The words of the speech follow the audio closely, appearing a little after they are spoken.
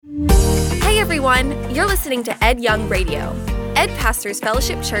everyone. You're listening to Ed Young Radio, Ed Pastors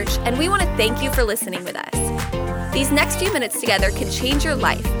Fellowship Church, and we want to thank you for listening with us. These next few minutes together can change your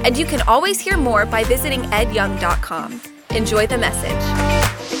life, and you can always hear more by visiting edyoung.com. Enjoy the message.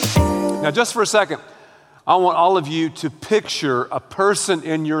 Now, just for a second, I want all of you to picture a person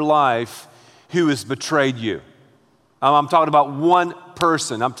in your life who has betrayed you. I'm talking about one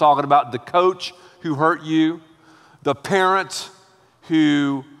person. I'm talking about the coach who hurt you, the parent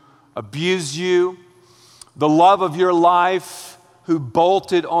who abused you, the love of your life who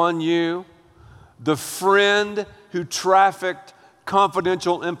bolted on you, the friend who trafficked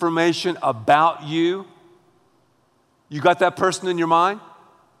confidential information about you. You got that person in your mind?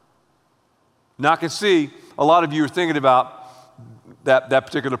 Now I can see a lot of you are thinking about that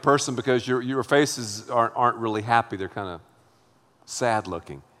particular person because your faces aren't really happy. They're kind of sad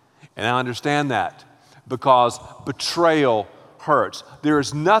looking. And I understand that because betrayal hurts. There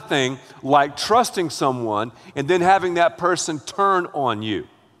is nothing like trusting someone and then having that person turn on you.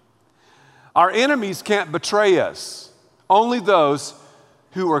 Our enemies can't betray us. Only those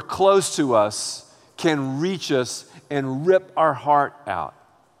who are close to us can reach us and rip our heart out.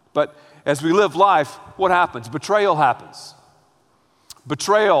 But as we live life, what happens? Betrayal happens.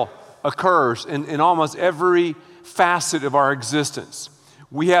 Betrayal occurs in almost every facet of our existence.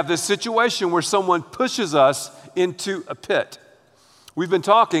 We have this situation where someone pushes us into a pit. We've been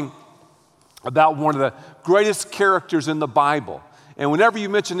talking about one of the greatest characters in the Bible. And whenever you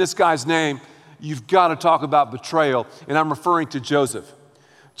mention this guy's name, you've got to talk about betrayal. And I'm referring to Joseph.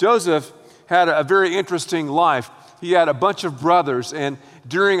 Joseph had a very interesting life. He had a bunch of brothers, and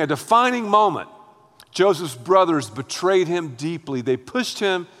during a defining moment, Joseph's brothers betrayed him deeply. They pushed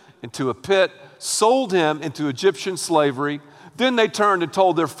him into a pit, sold him into Egyptian slavery. Then they turned and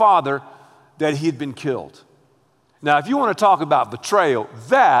told their father that he had been killed. Now, if you want to talk about betrayal,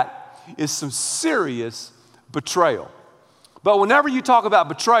 that is some serious betrayal. But whenever you talk about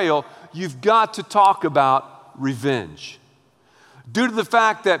betrayal, you've got to talk about revenge. Due to the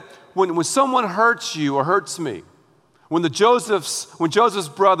fact that when someone hurts you or hurts me, when Joseph's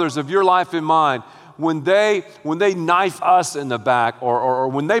brothers of your life and mine, when they knife us in the back or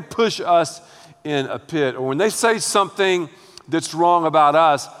when they push us in a pit or when they say something that's wrong about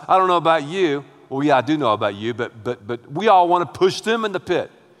us, I don't know about you. Well, yeah, I do know about you, but we all want to push them in the pit.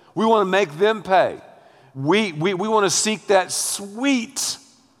 We want to make them pay. We want to seek that sweet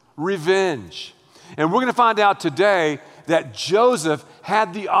revenge. And we're going to find out today that Joseph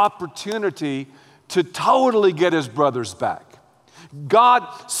had the opportunity to totally get his brothers back. God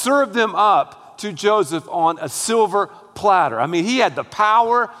served them up to Joseph on a silver platter. I mean, he had the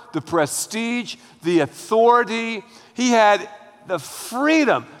power, the prestige, the authority. He had the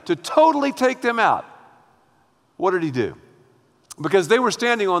freedom to totally take them out. What did he do? Because they were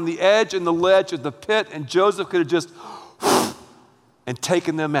standing on the edge and the ledge of the pit, and Joseph could have just and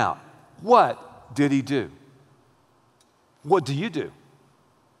taken them out. What did he do? What do you do?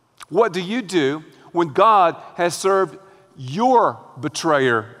 What do you do when God has served your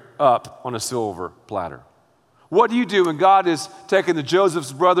betrayer up on a silver platter? What do you do when God has taken the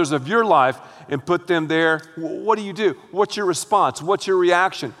Joseph's brothers of your life and put them there? What do you do? What's your response? What's your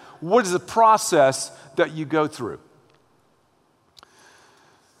reaction? What is the process that you go through?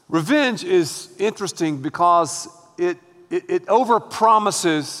 Revenge is interesting because it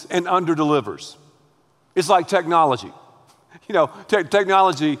overpromises and underdelivers. It's like technology. You know,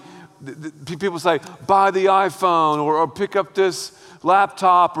 technology, people say, buy the iPhone or pick up this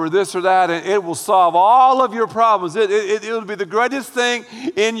laptop or this or that, and it will solve all of your problems. It'll be the greatest thing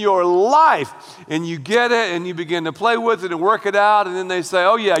in your life. And you get it, and you begin to play with it and work it out, and then they say,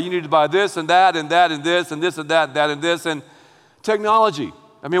 oh yeah, you need to buy this and that and that and this and this and that and that and this. And technology.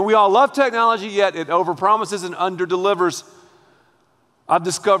 I mean, we all love technology, yet it overpromises and underdelivers. I've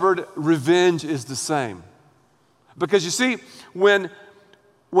discovered revenge is the same. Because you see, when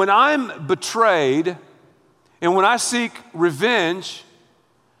I'm betrayed and when I seek revenge,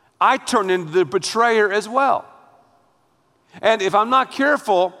 I turn into the betrayer as well. And if I'm not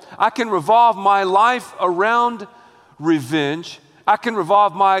careful, I can revolve my life around revenge. I can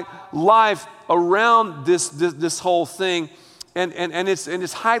revolve my life around this whole thing, and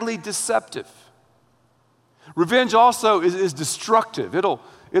it's highly deceptive. Revenge also is destructive.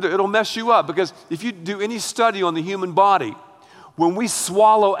 It'll mess you up, because if you do any study on the human body, when we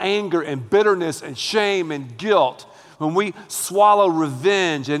swallow anger and bitterness and shame and guilt, when we swallow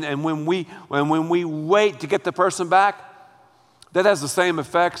revenge and when we wait to get the person back, that has the same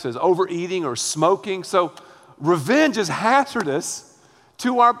effects as overeating or smoking. So revenge is hazardous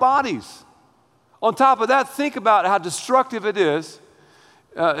to our bodies. On top of that, think about how destructive it is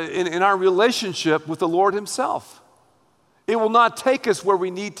in our relationship with the Lord himself. It will not take us where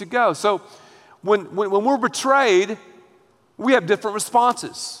we need to go. So when we're betrayed, we have different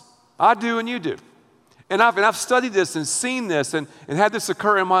responses. I do and you do. And I've studied this and seen this and had this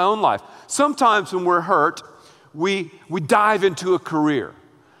occur in my own life. Sometimes when we're hurt, we dive into a career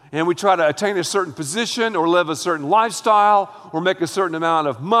and we try to attain a certain position or live a certain lifestyle or make a certain amount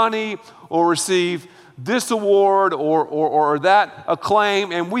of money or receive this award or that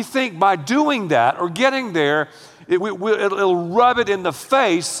acclaim. And we think by doing that or getting there, it'll rub it in the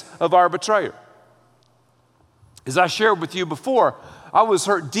face of our betrayer. As I shared with you before, I was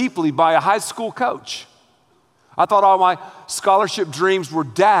hurt deeply by a high school coach. I thought all my scholarship dreams were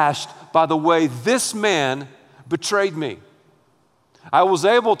dashed by the way this man betrayed me. I was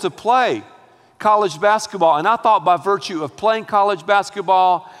able to play college basketball, and I thought by virtue of playing college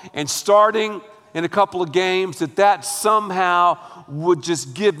basketball and starting in a couple of games that somehow would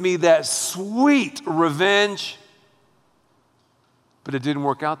just give me that sweet revenge. But it didn't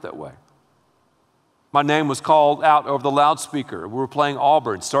work out that way. My name was called out over the loudspeaker. We were playing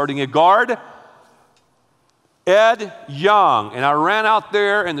Auburn, starting at guard, Ed Young. And I ran out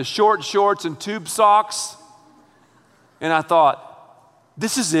there in the short shorts and tube socks, and I thought,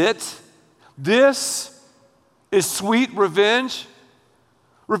 this is it? This is sweet revenge?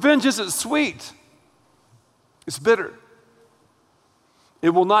 Revenge isn't sweet. It's bitter.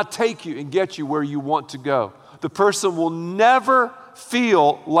 It will not take you and get you where you want to go. The person will never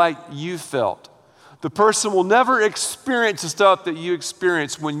feel like you felt. The person will never experience the stuff that you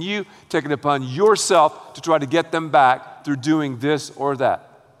experience when you take it upon yourself to try to get them back through doing this or that.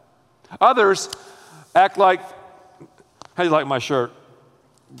 Others act like, how do you like my shirt?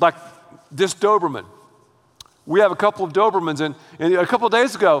 Like this Doberman. We have a couple of Dobermans, and a couple of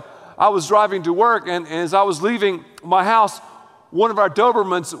days ago, I was driving to work, and as I was leaving my house, one of our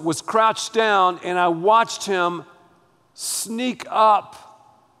Dobermans was crouched down, and I watched him sneak up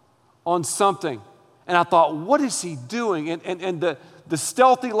on something. And I thought, what is he doing? And the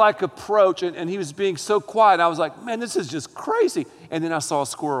stealthy-like approach, and he was being so quiet. I was like, man, this is just crazy. And then I saw a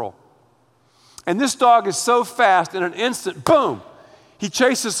squirrel. And this dog is so fast, in an instant, boom, he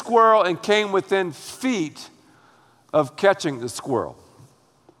chased the squirrel and came within feet of catching the squirrel.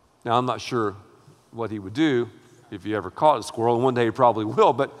 Now, I'm not sure what he would do if he ever caught a squirrel, and one day he probably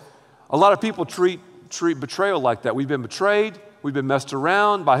will, but a lot of people treat betrayal like that. We've been betrayed. We've been messed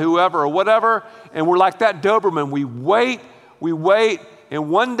around by whoever or whatever, and we're like that Doberman. We wait, and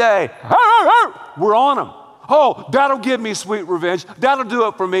one day, we're on them. Oh, that'll give me sweet revenge. That'll do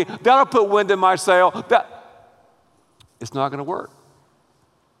it for me. That'll put wind in my sail. It's not going to work.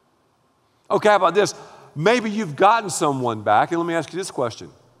 Okay, how about this? Maybe you've gotten someone back, and let me ask you this question.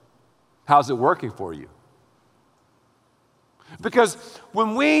 How's it working for you? Because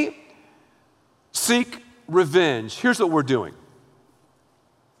when we seek revenge, here's what we're doing.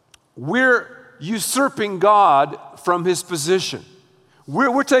 We're usurping God from his position.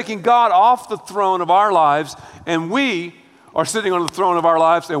 We're taking God off the throne of our lives, and we are sitting on the throne of our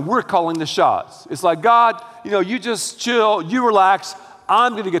lives, and we're calling the shots. It's like, God, you just chill, you relax,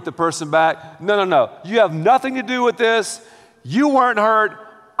 I'm going to get the person back. No. You have nothing to do with this. You weren't hurt.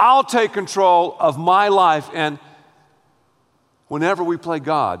 I'll take control of my life. And whenever we play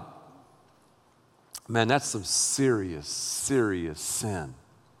God, man, that's some serious, serious sin.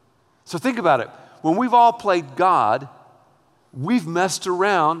 So think about it. When we've all played God, we've messed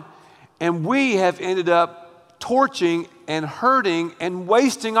around, and we have ended up torching and hurting and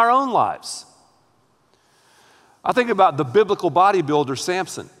wasting our own lives. I think about the biblical bodybuilder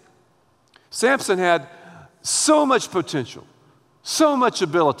Samson. Samson had so much potential, so much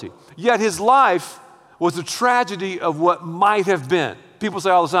ability, yet his life was a tragedy of what might have been. People say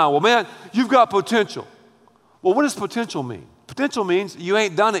all the time, well, man, you've got potential. Well, what does potential mean? Potential means you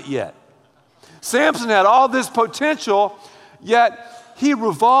ain't done it yet. Samson had all this potential, yet he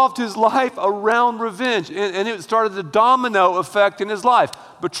revolved his life around revenge, and it started the domino effect in his life.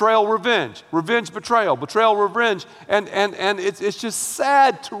 Betrayal, revenge, revenge, betrayal, betrayal, revenge, and it's just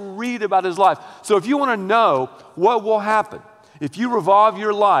sad to read about his life. So if you want to know what will happen, if you revolve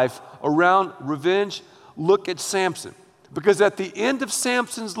your life around revenge, look at Samson. Because at the end of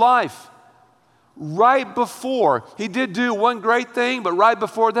Samson's life, right before, he did do one great thing, but right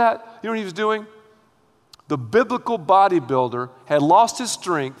before that, you know what he was doing? The biblical bodybuilder had lost his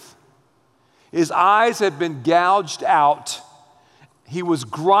strength. His eyes had been gouged out. He was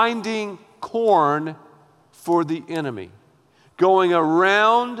grinding corn for the enemy, going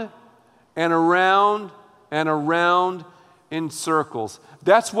around and around and around in circles.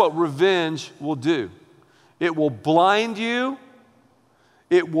 That's what revenge will do. It will blind you.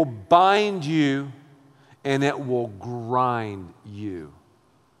 It will bind you and it will grind you.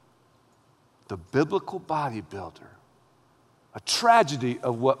 The biblical bodybuilder, a tragedy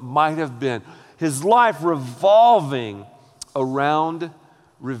of what might have been, his life revolving around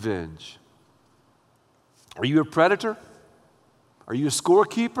revenge. Are you a predator? Are you a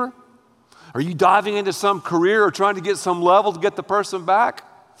scorekeeper? Are you diving into some career or trying to get some level to get the person back?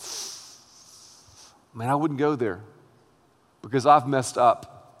 Man, I wouldn't go there because I've messed up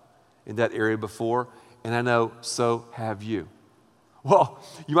in that area before, and I know so have you. Well,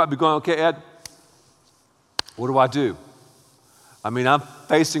 you might be going, okay, Ed, what do I do? I mean, I'm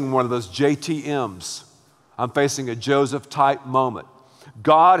facing one of those JTMs. I'm facing a Joseph-type moment.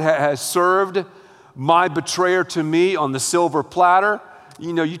 God has served my betrayer to me on the silver platter.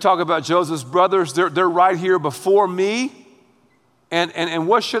 You know, you talk about Joseph's brothers, they're right here before me. And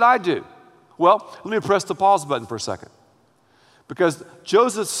what should I do? Well, let me press the pause button for a second. Because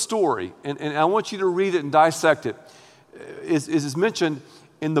Joseph's story, and I want you to read it and dissect it, is mentioned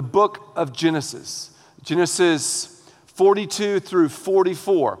in the book of Genesis. Genesis 42 through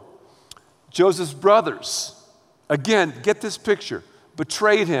 44. Joseph's brothers, again, get this picture,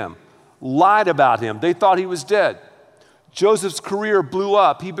 betrayed him, lied about him. They thought he was dead. Joseph's career blew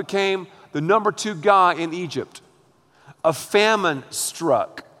up. He became the number 2 guy in Egypt. A famine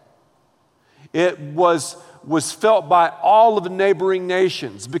struck. It was felt by all of the neighboring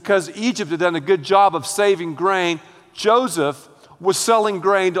nations. Because Egypt had done a good job of saving grain, Joseph was selling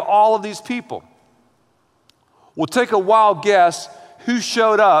grain to all of these people. Well, take a wild guess who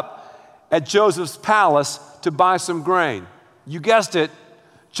showed up at Joseph's palace to buy some grain. You guessed it,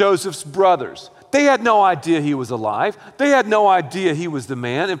 Joseph's brothers. They had no idea he was alive. They had no idea he was the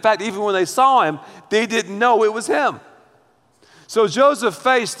man. In fact, even when they saw him, they didn't know it was him. So Joseph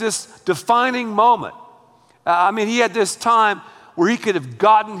faced this defining moment. He had this time where he could have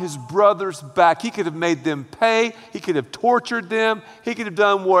gotten his brothers back. He could have made them pay. He could have tortured them. He could have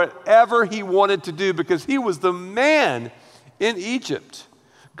done whatever he wanted to do because he was the man in Egypt.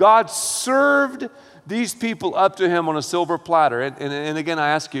 God served these people up to him on a silver platter. And again, I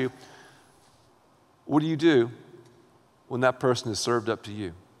ask you, what do you do when that person is served up to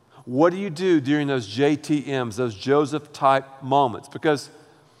you? What do you do during those JTMs, those Joseph-type moments? Because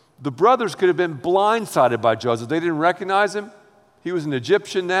the brothers could have been blindsided by Joseph. They didn't recognize him. He was an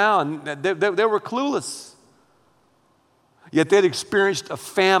Egyptian now, and they were clueless. Yet they'd experienced a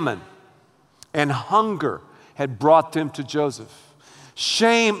famine, and hunger had brought them to Joseph.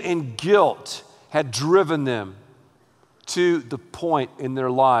 Shame and guilt had driven them to the point in their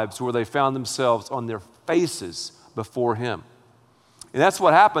lives where they found themselves on their faces before him. And that's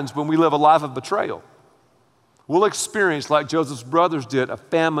what happens when we live a life of betrayal. We'll experience, like Joseph's brothers did, a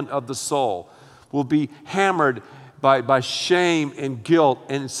famine of the soul. We'll be hammered by shame and guilt.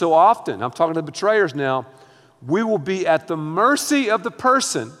 And so often, I'm talking to betrayers now, we will be at the mercy of the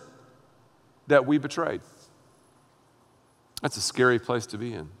person that we betrayed. That's a scary place to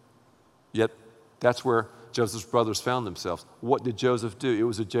be in. Yet, that's where Joseph's brothers found themselves. What did Joseph do? It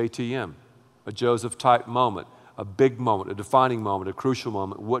was a JTM, a Joseph-type moment, a big moment, a defining moment, a crucial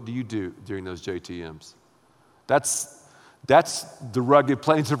moment. What do you do during those JTMs? That's the rugged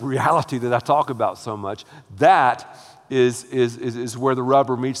plains of reality that I talk about so much. That is where the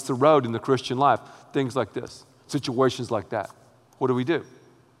rubber meets the road in the Christian life. Things like this, situations like that. What do we do?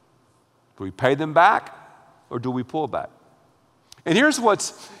 Do we pay them back or do we pull back? And here's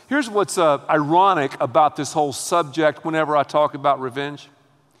what's ironic about this whole subject whenever I talk about revenge.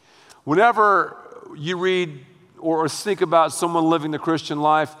 Whenever you read or think about someone living the Christian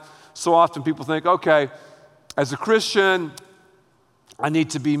life, so often people think, okay, as a Christian, I need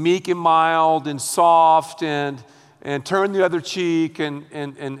to be meek and mild and soft and turn the other cheek and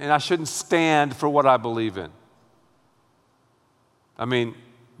I shouldn't stand for what I believe in. I mean,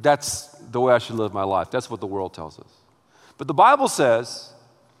 that's the way I should live my life. That's what the world tells us. But the Bible says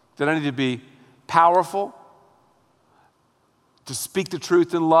that I need to be powerful, to speak the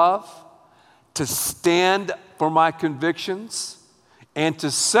truth in love, to stand for my convictions, and to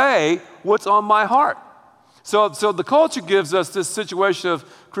say what's on my heart. So the culture gives us this situation of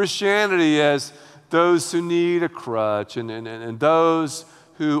Christianity as those who need a crutch and those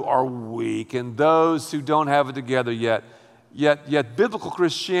who are weak and those who don't have it together yet. Yet biblical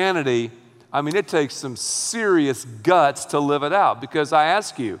Christianity, it takes some serious guts to live it out. Because I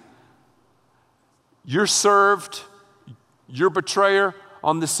ask you, you're served your betrayer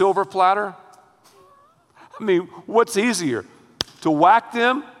on the silver platter? What's easier, to whack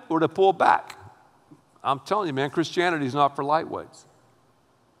them or to pull back? I'm telling you, man, Christianity is not for lightweights.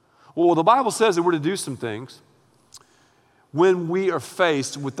 Well, the Bible says that we're to do some things. when we are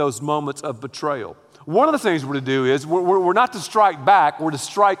faced with those moments of betrayal. One of the things we're to do is we're not to strike back, we're to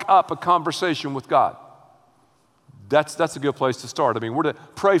strike up a conversation with God. That's a good place to start. I mean, we're to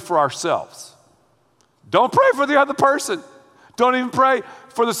pray for ourselves. Don't pray for the other person. Don't even pray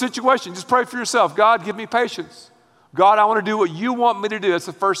for the situation. Just pray for yourself. God, give me patience. God, I want to do what you want me to do. That's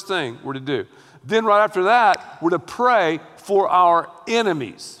the first thing we're to do. Then right after that, we're to pray for our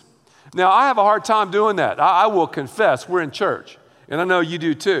enemies. Now, I have a hard time doing that. I will confess, we're in church, and I know you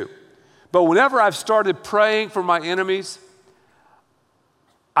do too. But whenever I've started praying for my enemies,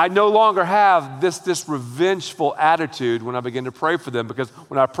 I no longer have this revengeful attitude when I begin to pray for them, because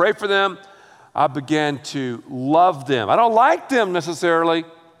when I pray for them, I begin to love them. I don't like them necessarily.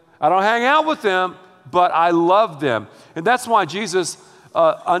 I don't hang out with them, but I love them. And that's why Jesus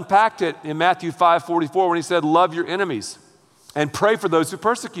unpacked it in Matthew 5:44 when he said, love your enemies and pray for those who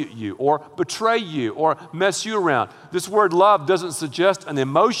persecute you or betray you or mess you around. This word love doesn't suggest an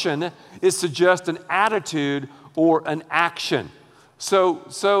emotion. It suggests an attitude or an action.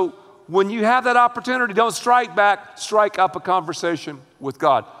 So when you have that opportunity, don't strike back, strike up a conversation with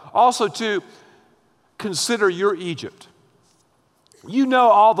God. Also, too, consider your Egypt. You know,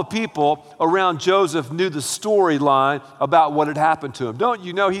 all the people around Joseph knew the storyline about what had happened to him. Don't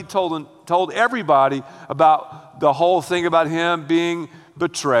you know he told everybody about the whole thing about him being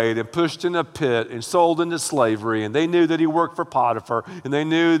betrayed and pushed in a pit and sold into slavery, and they knew that he worked for Potiphar, and they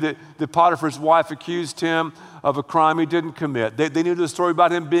knew that Potiphar's wife accused him of a crime he didn't commit. They knew the story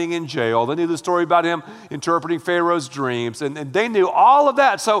about him being in jail. They knew the story about him interpreting Pharaoh's dreams, and they knew all of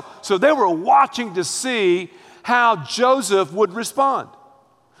that. So they were watching to see how Joseph would respond.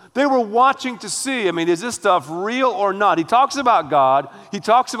 They were watching to see, is this stuff real or not? He talks about God. He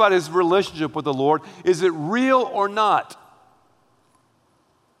talks about his relationship with the Lord. Is it real or not?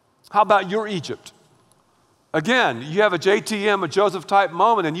 How about your Egypt? Again, you have a JTM, a Joseph type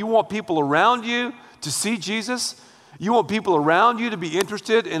moment, and you want people around you to see Jesus. You want people around you to be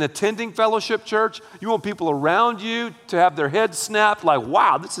interested in attending fellowship church. You want people around you to have their heads snapped like,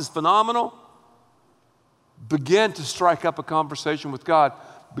 wow, this is phenomenal. Begin to strike up a conversation with God.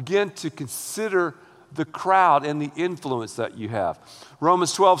 Begin to consider the crowd and the influence that you have.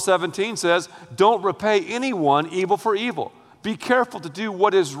 Romans 12:17 says, don't repay anyone evil for evil. Be careful to do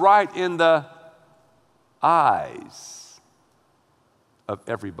what is right in the eyes of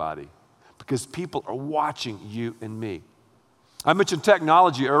everybody, because people are watching you and me. I mentioned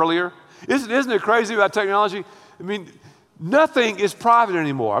technology earlier. Isn't it crazy about technology? Nothing is private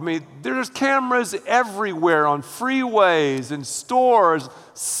anymore. There's cameras everywhere on freeways and stores,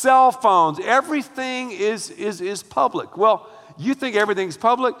 cell phones. Everything is public. Well, you think everything's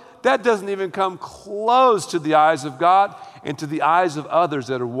public? That doesn't even come close to the eyes of God and to the eyes of others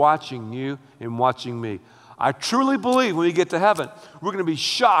that are watching you and watching me. I truly believe when we get to heaven, we're going to be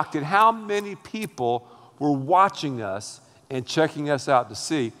shocked at how many people were watching us and checking us out to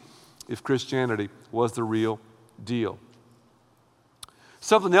see if Christianity was the real deal.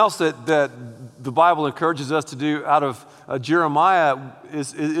 Something else that the Bible encourages us to do out of Jeremiah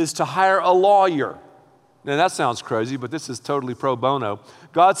is to hire a lawyer. Now that sounds crazy, but this is totally pro bono.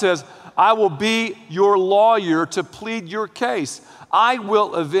 God says, I will be your lawyer to plead your case. I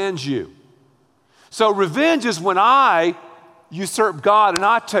will avenge you. So revenge is when I usurp God and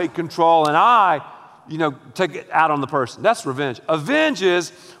I take control and I take it out on the person. That's revenge. Avenge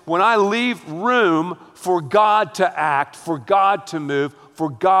is when I leave room for God to act, for God to move,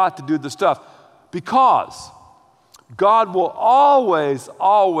 for God to do the stuff. Because God will always,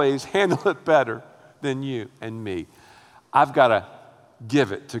 always handle it better than you and me. I've got to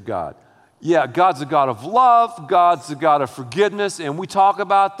give it to God. Yeah, God's a God of love. God's a God of forgiveness. And we talk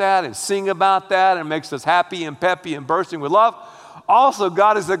about that and sing about that, and it makes us happy and peppy and bursting with love. Also,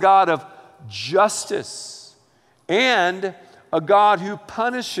 God is a God of justice and a God who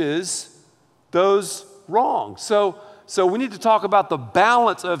punishes those wrongs. So we need to talk about the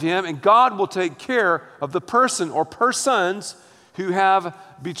balance of him, and God will take care of the person or persons who have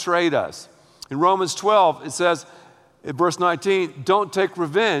betrayed us. In Romans 12, it says in verse 19, don't take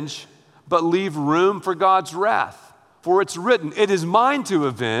revenge, but leave room for God's wrath. For it's written, it is mine to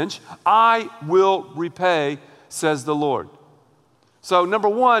avenge, I will repay, says the Lord. So number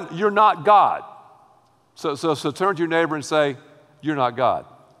one, you're not God. So turn to your neighbor and say, you're not God.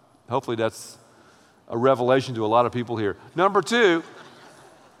 Hopefully that's a revelation to a lot of people here. Number two,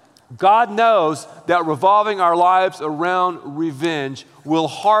 God knows that revolving our lives around revenge will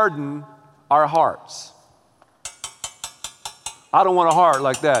harden our hearts. I don't want a heart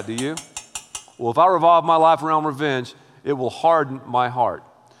like that, do you? Well, if I revolve my life around revenge, it will harden my heart.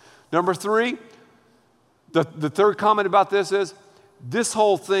 Number three, The third comment about this is, this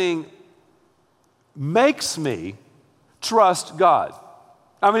whole thing makes me trust God.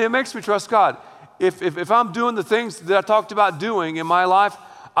 I mean, it makes me trust God. If I'm doing the things that I talked about doing in my life,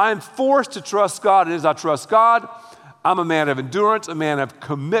 I'm forced to trust God. And as I trust God, I'm a man of endurance, a man of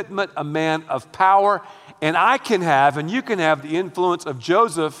commitment, a man of power. And I can have, and you can have, the influence of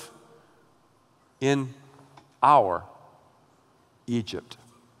Joseph in our Egypt.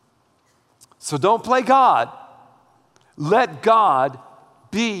 So don't play God. Let God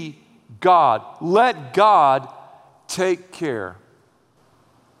be God. Let God take care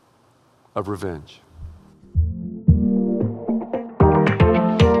of revenge.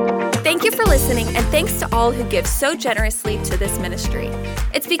 Thank you for listening, and thanks to all who give so generously to this ministry.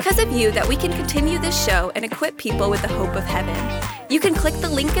 It's because of you that we can continue this show and equip people with the hope of heaven. You can click the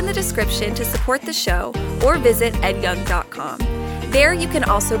link in the description to support the show or visit edyoung.com. There you can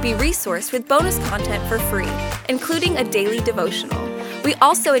also be resourced with bonus content for free, including a daily devotional. We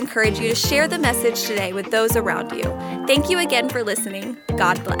also encourage you to share the message today with those around you. Thank you again for listening.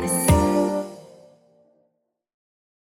 God bless.